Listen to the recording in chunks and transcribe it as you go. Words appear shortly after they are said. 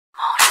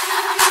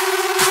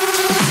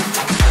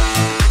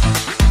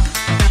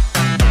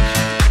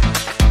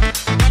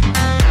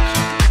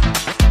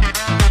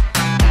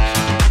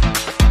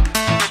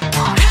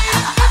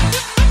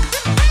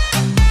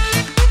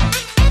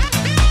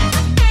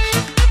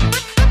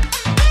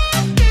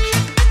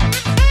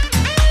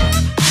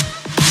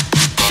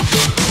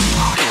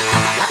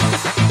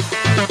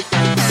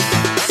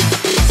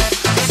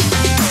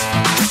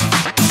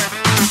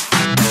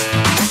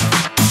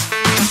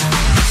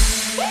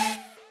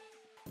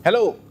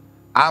Hello,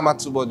 I'm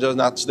Atubo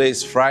Jonah. Today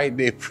is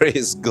Friday.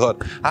 Praise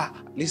God.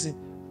 Listen,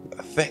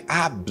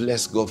 I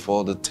bless God for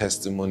all the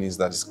testimonies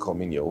that is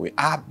coming your way.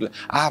 I've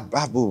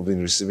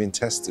been receiving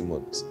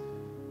testimonies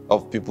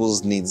of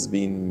people's needs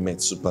being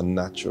met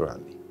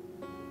supernaturally.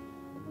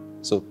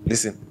 So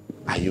listen,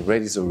 are you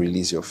ready to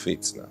release your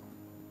faith now?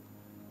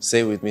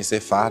 Say with me, say,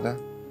 Father,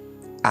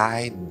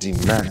 I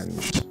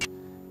demand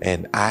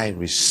and I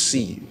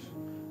receive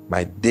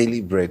my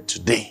daily bread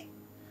today.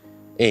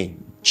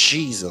 In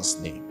Jesus'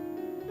 name,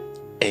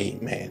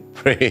 amen.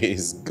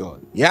 Praise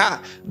God.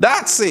 Yeah,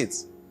 that's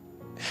it.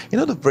 You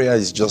know, the prayer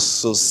is just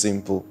so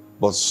simple,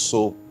 but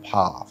so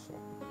powerful.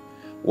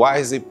 Why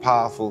is it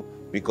powerful?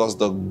 Because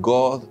the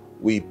God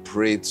we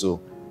pray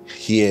to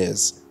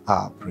hears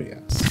our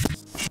prayers.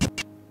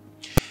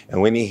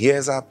 And when he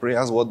hears our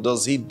prayers, what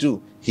does he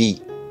do?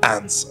 He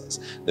answers.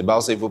 The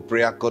Bible says if we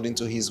pray according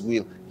to his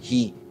will,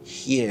 he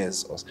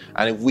hears us.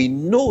 And if we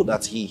know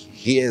that he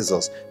hears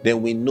us,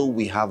 then we know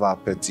we have our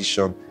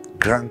petition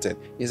granted.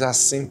 It's as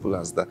simple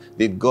as that.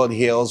 Did God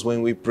hear us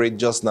when we prayed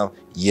just now?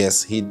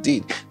 Yes, he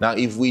did. Now,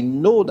 if we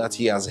know that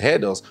he has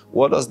heard us,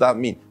 what does that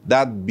mean?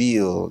 That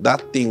bill,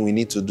 that thing we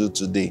need to do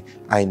today,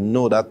 I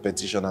know that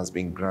petition has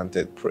been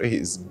granted.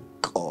 Praise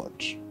God.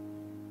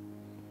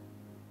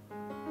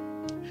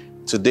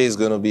 Today is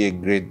going to be a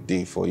great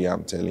day for you,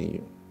 I'm telling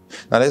you.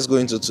 Now let's go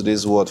into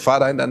today's word.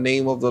 Father, in the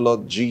name of the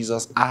Lord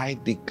Jesus, I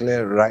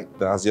declare right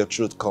now as your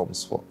truth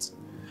comes forth,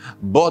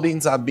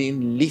 burdens are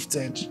being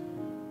lifted.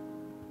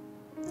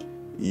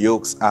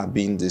 Yokes are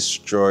being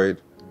destroyed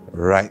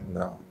right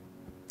now.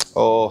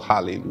 Oh,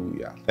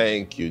 hallelujah.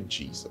 Thank you,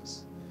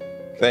 Jesus.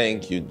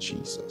 Thank you,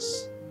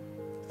 Jesus.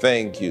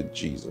 Thank you,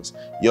 Jesus.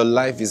 Your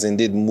life is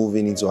indeed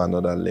moving into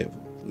another level.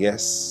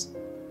 Yes.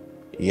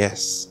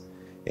 Yes.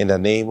 In the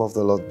name of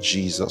the Lord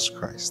Jesus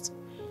Christ.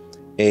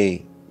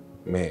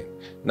 Amen.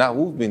 Now,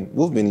 we've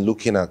been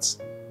looking at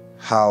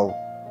how,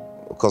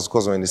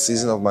 because we're in the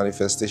season of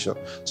manifestation.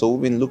 So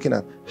we've been looking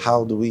at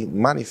how do we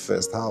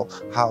manifest? How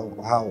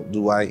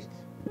do I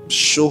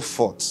show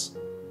forth?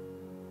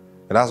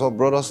 And that's what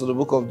brought us to the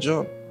book of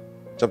John,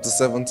 chapter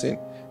 17.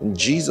 And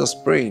Jesus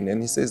praying,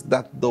 and he says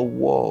that the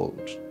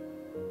world,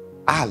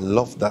 I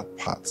love that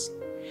part.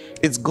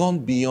 It's gone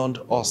beyond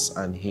us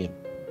and him.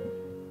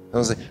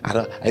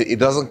 It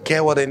doesn't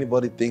care what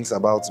anybody thinks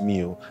about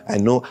me. I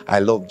know I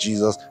love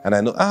Jesus, and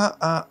I know,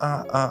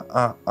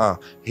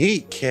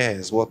 he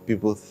cares what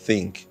people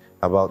think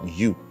about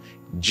you.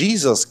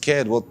 Jesus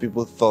cared what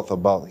people thought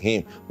about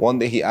him. One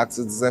day he asked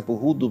his disciples,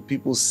 who do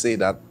people say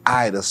that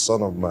I, the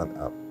Son of Man,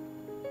 am?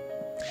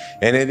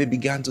 And then they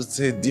began to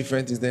say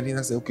different things. Then he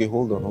said, okay,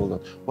 hold on.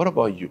 What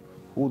about you?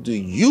 Who do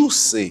you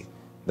say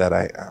that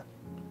I am?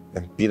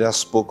 And Peter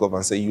spoke up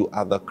and said, you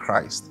are the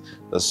Christ,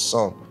 the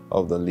Son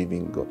of the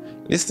living God.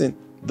 Listen,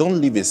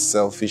 don't live a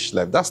selfish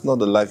life. That's not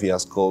the life he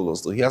has called us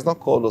to. He has not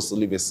called us to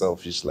live a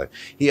selfish life.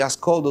 He has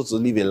called us to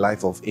live a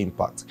life of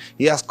impact.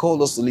 He has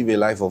called us to live a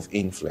life of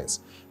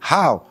influence.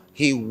 How?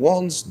 He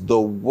wants the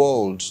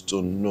world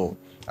to know.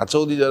 I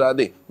told you the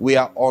other day, we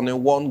are on a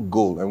one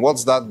goal. And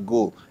what's that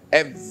goal?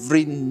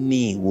 Every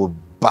knee will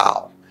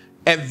bow.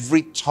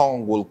 Every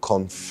tongue will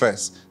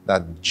confess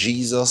that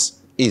Jesus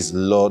is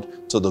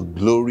Lord, to the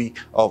glory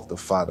of the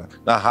Father.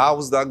 Now, how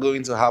is that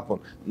going to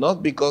happen?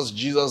 Not because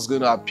Jesus is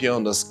going to appear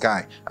on the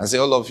sky and say,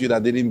 all of you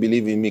that didn't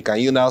believe in me, can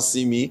you now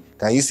see me?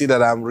 Can you see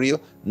that I'm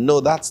real? No,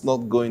 that's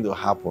not going to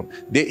happen.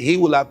 He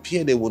will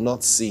appear, they will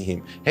not see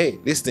him. Hey,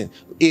 listen,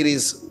 it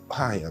is,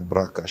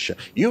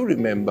 you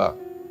remember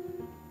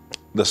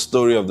the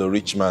story of the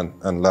rich man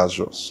and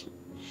Lazarus.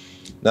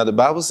 Now, the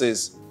Bible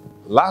says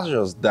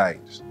Lazarus died,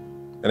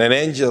 and then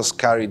angels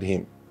carried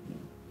him.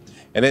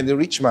 And then the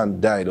rich man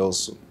died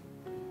also.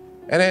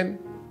 And then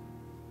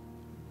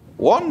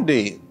one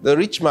day, the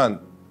rich man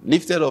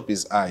lifted up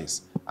his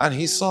eyes and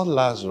he saw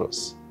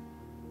Lazarus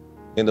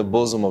in the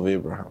bosom of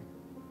Abraham.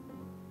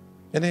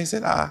 And then he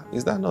said,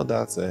 is that not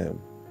that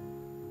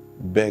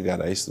beggar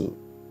that used to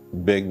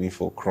beg me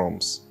for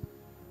crumbs?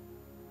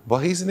 But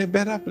he's in a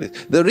better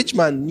place. The rich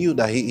man knew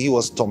that he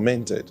was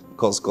tormented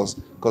because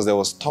there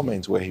was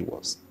torment where he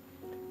was.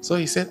 So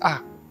he said,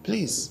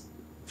 please,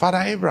 Father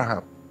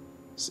Abraham.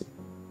 See,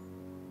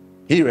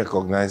 he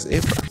recognized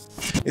Abraham.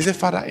 He said,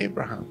 Father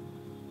Abraham,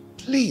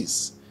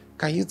 please,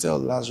 can you tell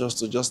Lazarus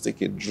to just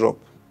take a drop,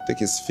 take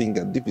his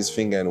finger, dip his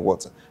finger in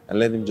water, and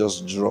let him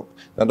just drop.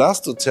 Now that's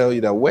to tell you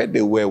that where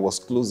they were was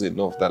close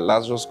enough that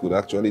Lazarus could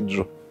actually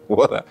drop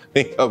water.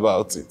 Think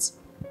about it.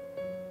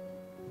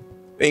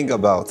 Think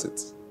about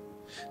it.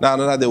 Now,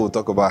 another day we'll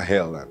talk about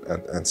hell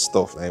and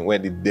stuff and where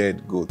the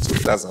dead go to.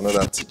 That's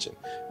another teaching.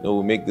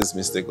 We make this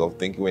mistake of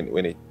thinking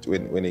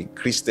when a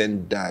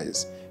Christian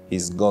dies,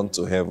 he's gone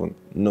to heaven.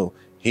 No,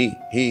 he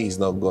is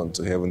not gone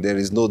to heaven. There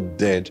is no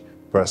dead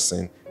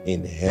person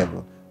in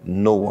heaven.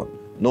 No one.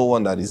 No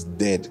one that is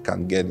dead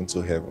can get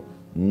into heaven.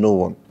 No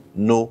one.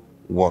 No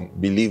one.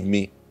 Believe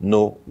me,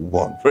 no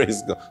one.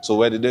 Praise God. So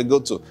where did they go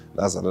to?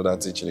 That's another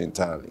teaching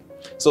entirely.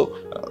 So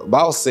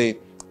Bible saying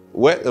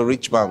where the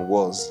rich man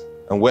was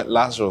and where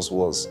Lazarus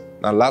was.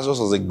 Now Lazarus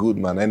was a good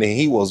man and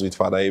he was with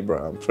Father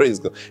Abraham. Praise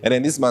God. And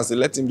then this man said,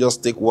 let him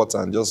just take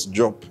water and just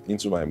drop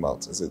into my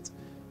mouth. I said,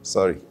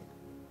 sorry.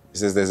 He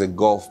says there's a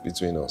gulf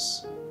between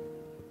us.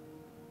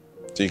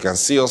 So you can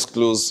see us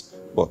close,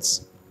 but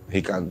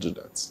he can't do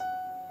that.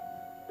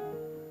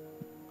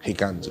 He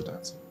can't do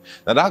that.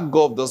 Now that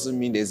gulf doesn't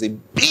mean there's a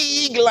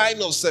big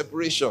line of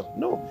separation.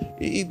 No,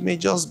 it may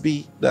just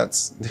be that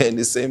they're in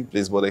the same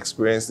place but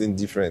experiencing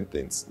different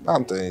things.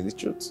 I'm telling you the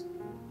truth.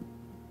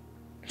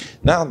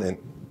 Now then,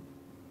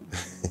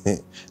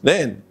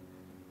 then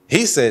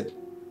he said,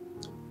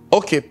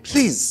 okay,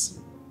 please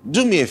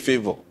do me a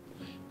favor.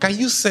 Can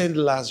you send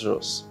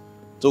Lazarus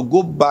to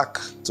go back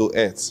to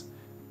earth?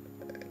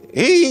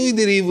 He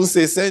didn't even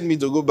say, send me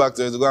to go back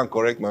to earth to go and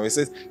correct me. He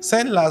says,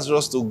 send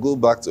Lazarus to go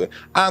back to earth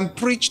and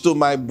preach to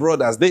my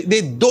brothers.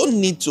 They don't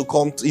need to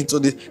come into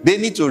this. They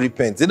need to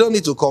repent. They don't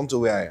need to come to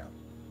where I am.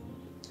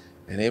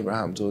 And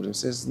Abraham told him,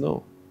 says,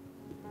 no.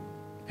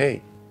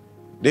 Hey,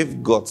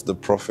 they've got the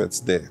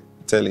prophets there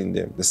telling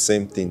them the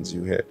same things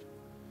you heard.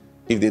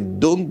 If they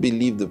don't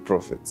believe the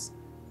prophets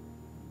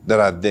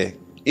that are there,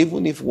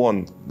 even if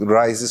one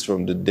rises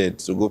from the dead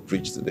to go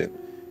preach to them,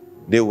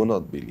 they will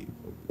not believe.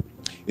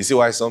 You see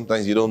why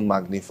sometimes you don't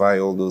magnify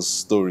all those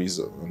stories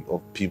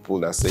of people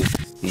that say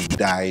he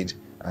died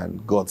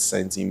and God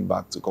sent him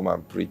back to come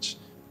and preach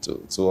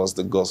to us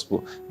the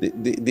gospel.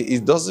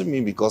 It doesn't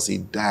mean because he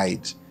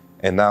died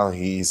and now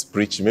he is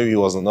preaching. Maybe he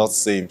was not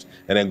saved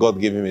and then God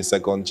gave him a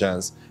second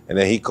chance and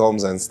then he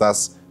comes and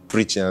starts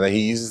preaching and then he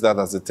uses that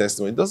as a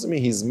testimony. It doesn't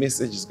mean his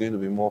message is going to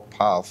be more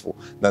powerful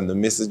than the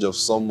message of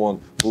someone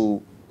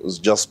who was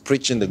just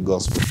preaching the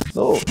gospel.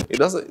 No, it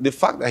doesn't. The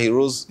fact that he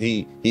rose,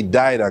 he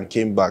died and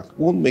came back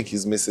won't make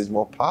his message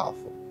more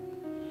powerful.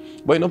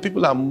 But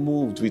people are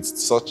moved with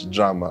such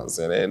dramas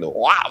and then,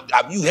 wow,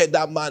 have you heard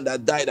that man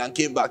that died and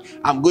came back?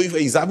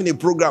 He's having a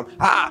program.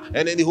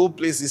 And then the whole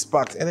place is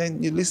packed. And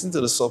then you listen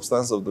to the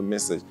substance of the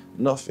message.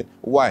 Nothing.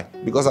 Why?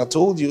 Because I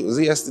told you, was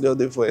it yesterday or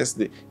the day before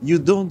yesterday? You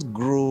don't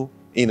grow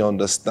in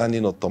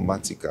understanding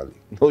automatically.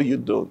 No, you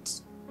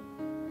don't.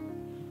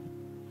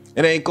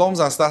 And then he comes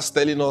and starts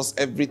telling us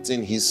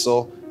everything he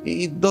saw.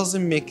 It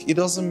doesn't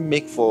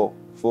make for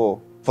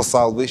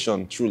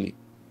salvation, truly.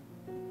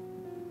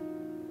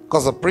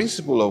 Because the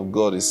principle of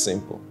God is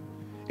simple.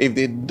 If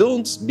they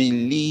don't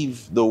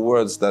believe the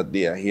words that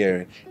they are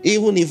hearing,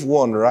 even if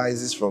one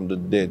rises from the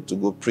dead to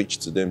go preach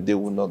to them, they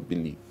will not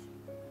believe.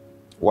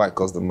 Why?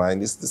 Because the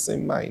mind is the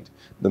same mind.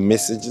 The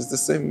message is the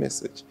same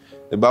message.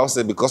 The Bible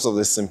said because of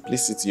the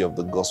simplicity of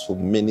the gospel,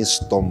 many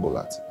stumble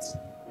at it.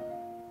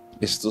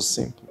 It's too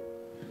simple.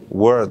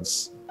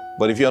 Words.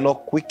 But if you're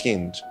not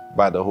quickened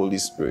by the Holy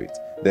Spirit,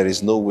 there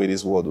is no way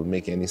this word will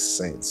make any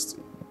sense to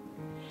you.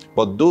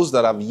 But those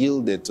that have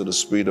yielded to the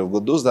Spirit of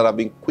God, those that have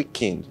been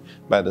quickened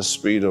by the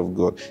Spirit of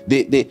God,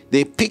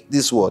 they pick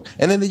this word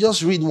and then they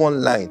just read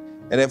one line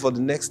and then for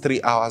the next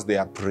 3 hours they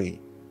are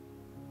praying.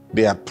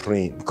 They are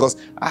praying. Because,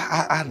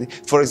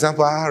 for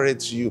example, I read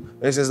to you,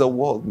 it says the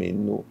world may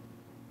know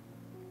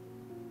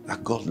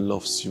that God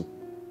loves you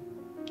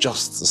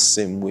just the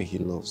same way he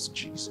loves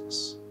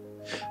Jesus.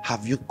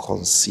 Have you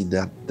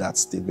considered that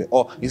statement?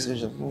 Or you say,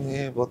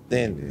 yeah, but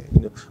then,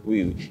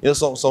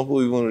 some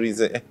people even read,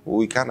 say,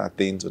 we can't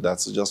attain to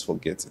that, so just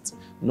forget it.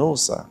 No,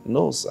 sir.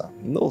 No, sir.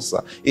 No,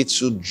 sir. It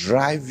should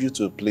drive you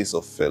to a place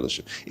of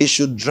fellowship. It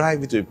should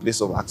drive you to a place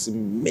of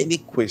asking many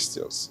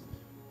questions.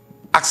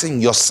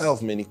 Asking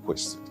yourself many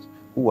questions.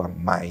 Who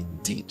am I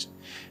indeed?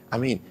 I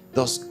mean,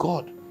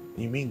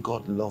 you mean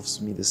God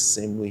loves me the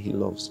same way he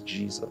loves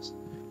Jesus?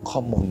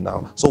 Come on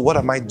now. So what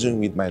am I doing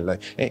with my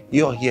life? Hey,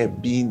 you're here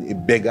being a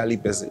beggarly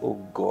person. Oh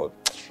God,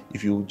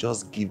 if you would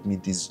just give me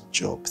this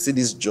job. See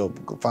this job,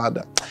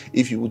 Father.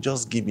 If you would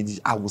just give me this,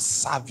 I will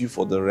serve you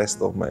for the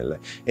rest of my life.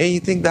 And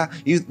you think that,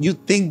 you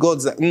think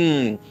God's like,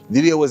 did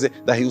he always say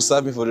that he will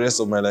serve me for the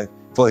rest of my life?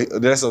 For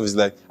the rest of his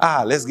life.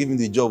 Let's give him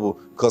the job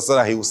because so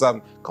that he will serve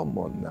me. Come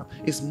on now.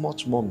 It's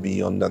much more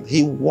beyond that.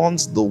 He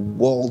wants the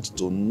world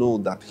to know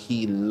that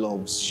he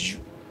loves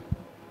you.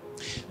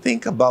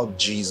 Think about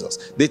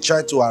Jesus. They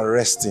tried to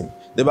arrest him.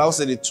 The Bible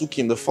said they took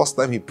him the first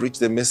time he preached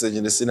the message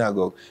in the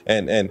synagogue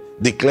and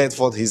declared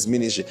forth his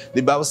ministry.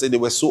 The Bible said they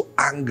were so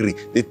angry.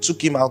 They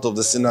took him out of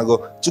the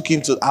synagogue, took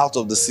him out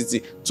of the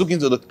city, took him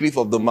to the cliff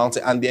of the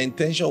mountain, and their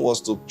intention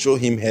was to throw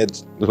him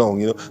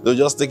headlong. They'll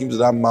just take him to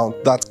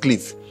that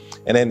cliff,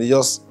 and then they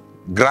just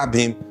grab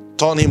him,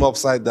 turn him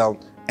upside down,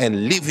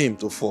 and leave him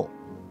to fall.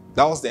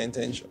 That was their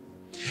intention.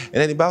 And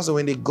then the Bible said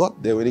when they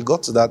got there, when they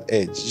got to that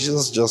edge,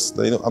 Jesus just,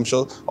 I'm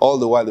sure all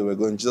the while they were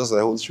going, Jesus said,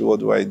 Holy Spirit, what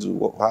do I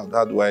do?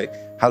 How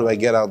do I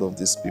get out of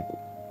these people?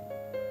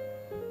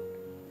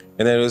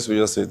 And then the Holy Spirit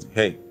just said,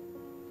 hey,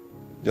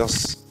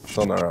 just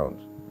turn around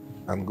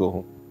and go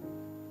home.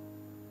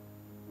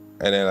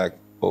 And they're like,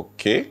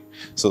 okay.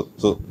 So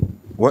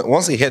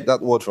once he heard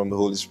that word from the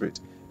Holy Spirit,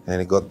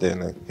 and he got there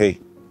and like, hey,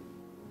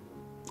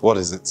 what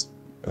is it?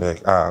 And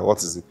like,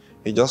 what is it?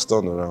 He just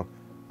turned around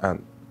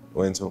and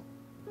went home.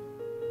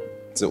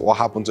 So what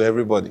happened to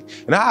everybody?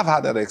 And I've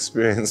had that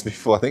experience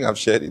before. I think I've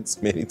shared it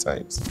many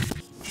times.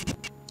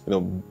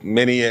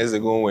 Many years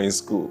ago when we were in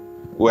school,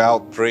 we were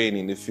out praying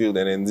in the field,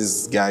 and then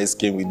these guys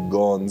came with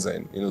guns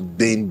and,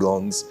 Dane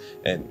guns,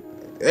 and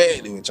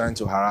hey, they were trying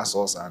to harass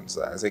us. And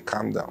so I said,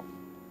 calm down.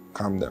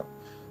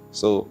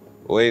 So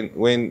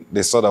when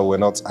they saw that we're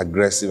not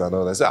aggressive and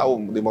all, they said,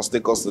 they must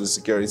take us to the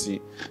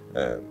security.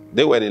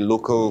 They were the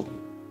local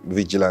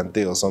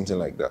vigilante or something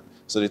like that.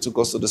 So they took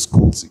us to the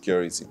school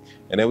security.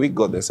 And then we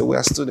got there, said, we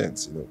are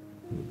students,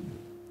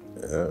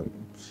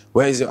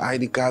 where is your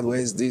ID card? Where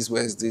is this?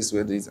 Where is this?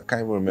 Where is this? I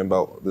can't even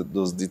remember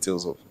those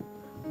details of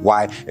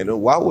why.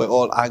 While we're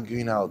all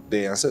arguing out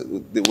there, I said,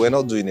 we're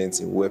not doing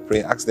anything. We're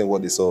praying. Ask them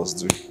what they saw us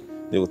doing.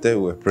 They will tell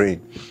you we're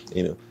praying,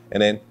 And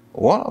then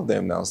one of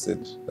them now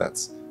said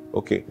that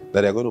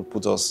they're going to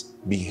put us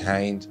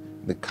behind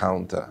the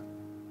counter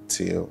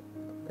till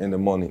in the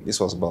morning. This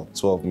was about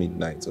 12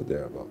 midnight or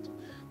thereabout.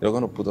 They were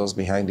going to put us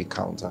behind the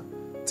counter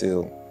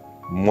till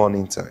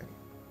morning time.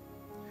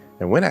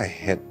 And when I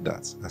heard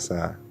that, I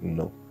said,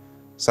 no.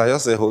 So I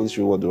just said, Holy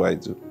Spirit, what do I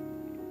do?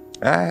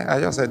 I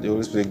just said, the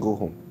Holy Spirit, go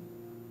home.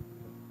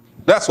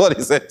 That's what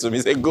he said to me.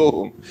 He said, go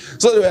home.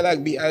 So they were like,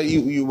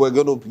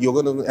 you're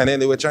going to, and then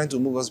they were trying to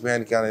move us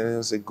behind the counter, and then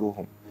they said, go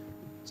home.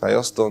 So I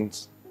just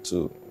turned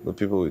to the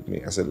people with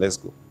me. I said, let's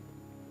go.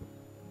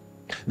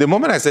 The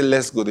moment I said,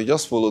 let's go, they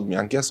just followed me.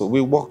 And guess what?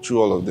 We walked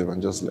through all of them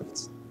and just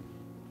left.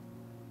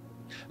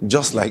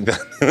 Just like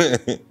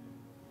that.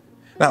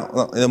 Now,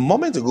 a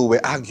moment ago, we're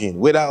arguing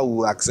whether I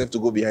will accept to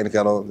go behind the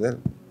counter,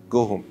 then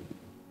go home.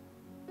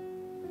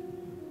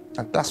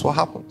 And that's what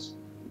happens.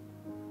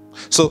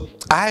 So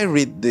I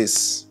read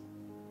this.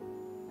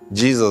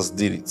 Jesus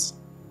did it.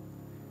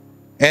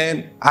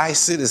 And I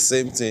see the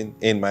same thing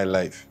in my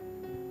life.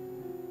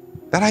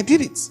 That I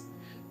did it.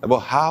 But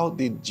how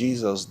did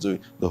Jesus do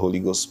it? The Holy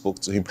Ghost spoke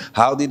to him.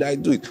 How did I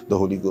do it? The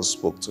Holy Ghost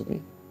spoke to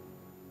me.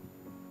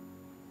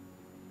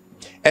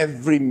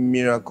 Every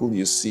miracle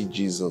you see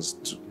Jesus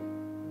do,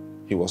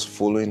 he was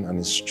following an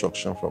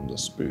instruction from the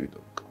Spirit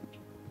of God.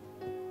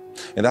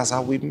 And that's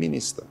how we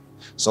minister.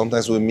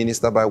 Sometimes we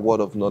minister by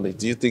word of knowledge.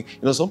 Do you think,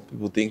 some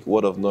people think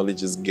word of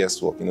knowledge is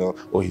guesswork,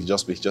 or he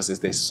just says,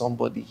 there's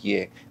somebody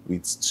here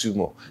with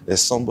tumor.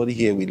 There's somebody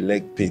here with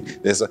leg pain.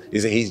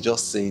 He's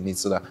just saying it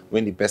so that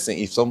when the person,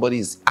 if somebody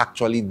is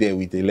actually there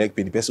with a leg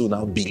pain, the person will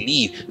now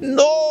believe.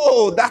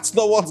 No, that's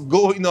not what's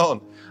going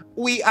on.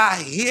 We are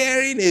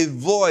hearing a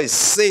voice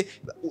say,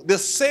 the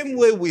same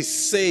way we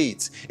say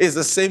it is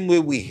the same way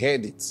we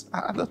heard it.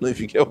 I don't know if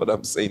you get what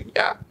I'm saying.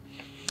 Yeah.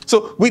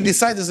 So we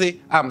decide to say,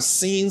 I'm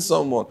seeing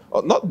someone,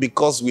 not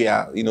because we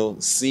are,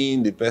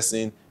 seeing the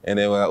person, and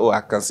then we're,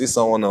 I can see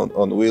someone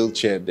on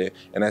wheelchair there.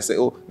 And I say,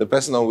 the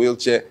person on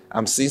wheelchair,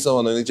 I'm seeing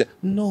someone on wheelchair.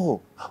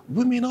 No,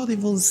 we may not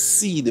even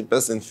see the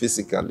person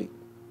physically.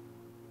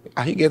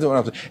 Are you getting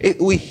what I'm saying?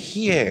 We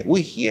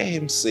hear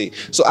him say.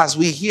 So as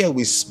we hear,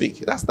 we speak.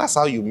 That's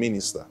how you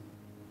minister.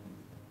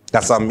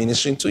 That's how I'm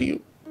ministering to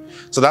you.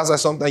 So that's why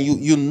sometimes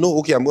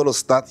okay, I'm going to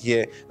start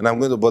here, and I'm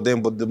going to, but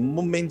the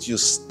moment you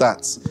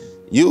start,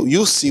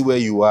 you see where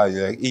you are.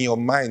 You're like, in your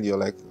mind, you're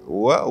like,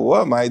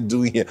 what am I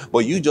doing here? But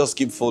you just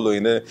keep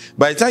following.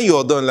 By the time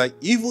you're done, like,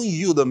 even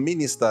you, the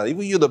minister,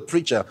 even you, the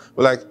preacher,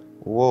 we're like,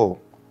 whoa,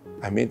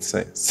 I made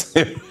sense.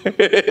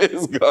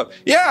 It's God.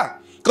 Yeah.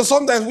 Because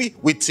sometimes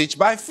we teach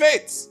by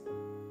faith.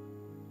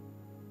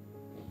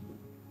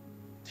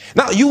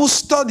 Now, you will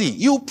study,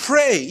 you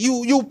pray,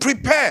 you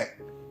prepare.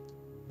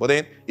 But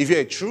then, if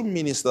you're a true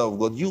minister of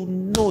God, you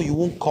know you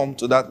won't come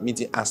to that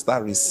meeting and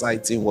start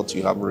reciting what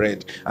you have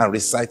read and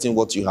reciting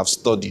what you have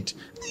studied.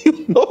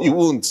 You know you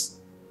won't.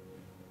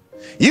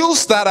 You'll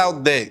start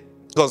out there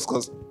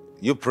because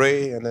you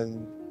pray and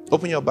then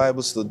open your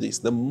Bibles to this.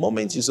 The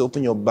moment you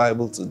open your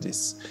Bible to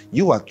this,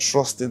 you are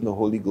trusting the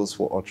Holy Ghost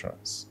for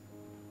utterance.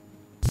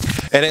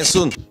 And then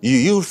soon,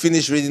 you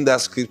finish reading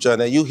that scripture,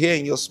 and then you hear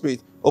in your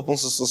spirit, open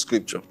to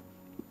scripture.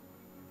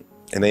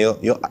 And then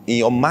you're in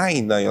your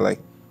mind now, you're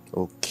like,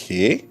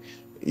 okay.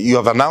 You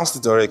have announced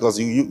it already, because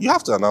you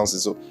have to announce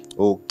it. So,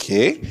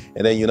 okay.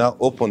 And then you now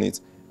open it.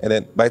 And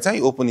then by the time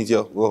you open it,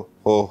 you're,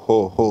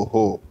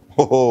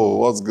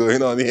 what's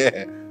going on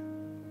here?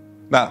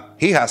 Now,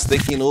 he has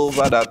taken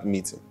over that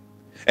meeting.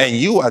 And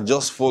you are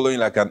just following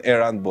like an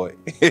errand boy.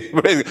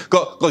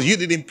 Because you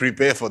didn't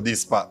prepare for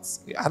these parts.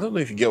 I don't know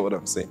if you get what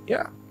I'm saying.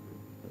 Yeah.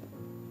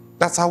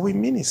 That's how we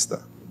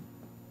minister.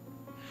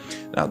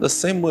 Now, the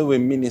same way we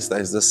minister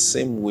is the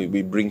same way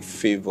we bring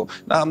favor.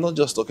 Now, I'm not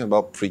just talking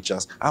about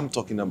preachers. I'm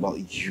talking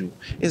about you.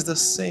 It's the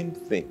same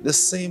thing. The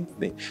same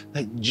thing.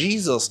 Like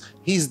Jesus,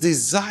 his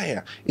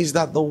desire is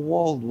that the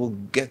world will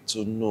get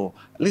to know.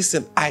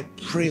 Listen, I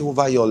pray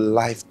over your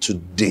life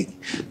today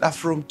that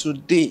from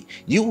today,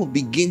 you will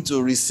begin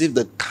to receive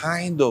the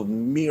kind of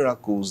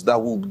miracles that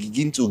will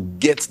begin to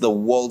get the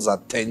world's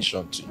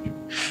attention to you.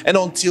 And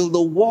until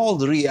the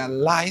world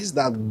realizes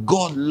that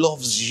God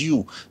loves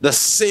you the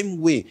same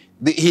way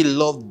that he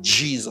loved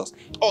Jesus,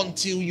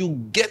 until you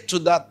get to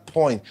that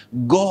point,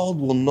 God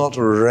will not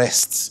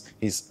rest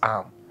his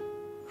arm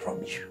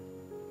from you.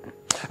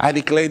 I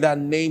declare in the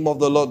name of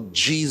the Lord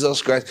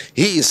Jesus Christ,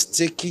 he is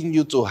taking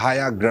you to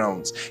higher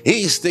grounds.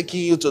 He is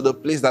taking you to the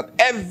place that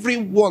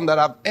everyone that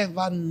have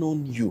ever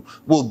known you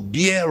will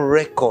bear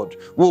record,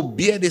 will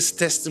bear this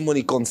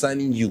testimony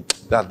concerning you,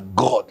 that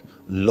God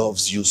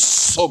loves you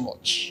so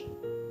much,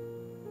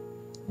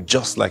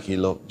 just like he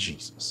loved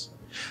Jesus.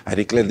 I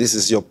declare this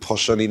is your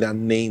portion in the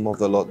name of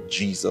the Lord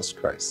Jesus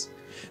Christ.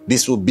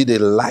 This will be the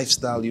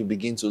lifestyle you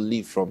begin to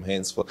live from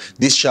henceforth.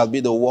 This shall be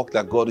the walk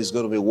that God is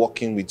going to be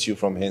walking with you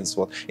from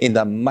henceforth. In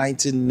the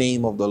mighty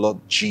name of the Lord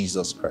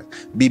Jesus Christ.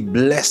 Be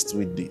blessed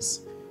with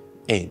this.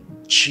 In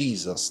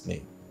Jesus'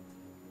 name.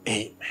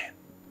 Amen.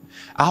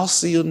 I'll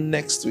see you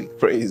next week.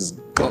 Praise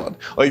God.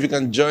 Or if you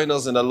can join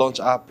us in the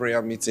Launch Our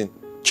Prayer meeting,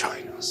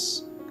 join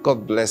us.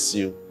 God bless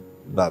you.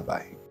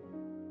 Bye-bye.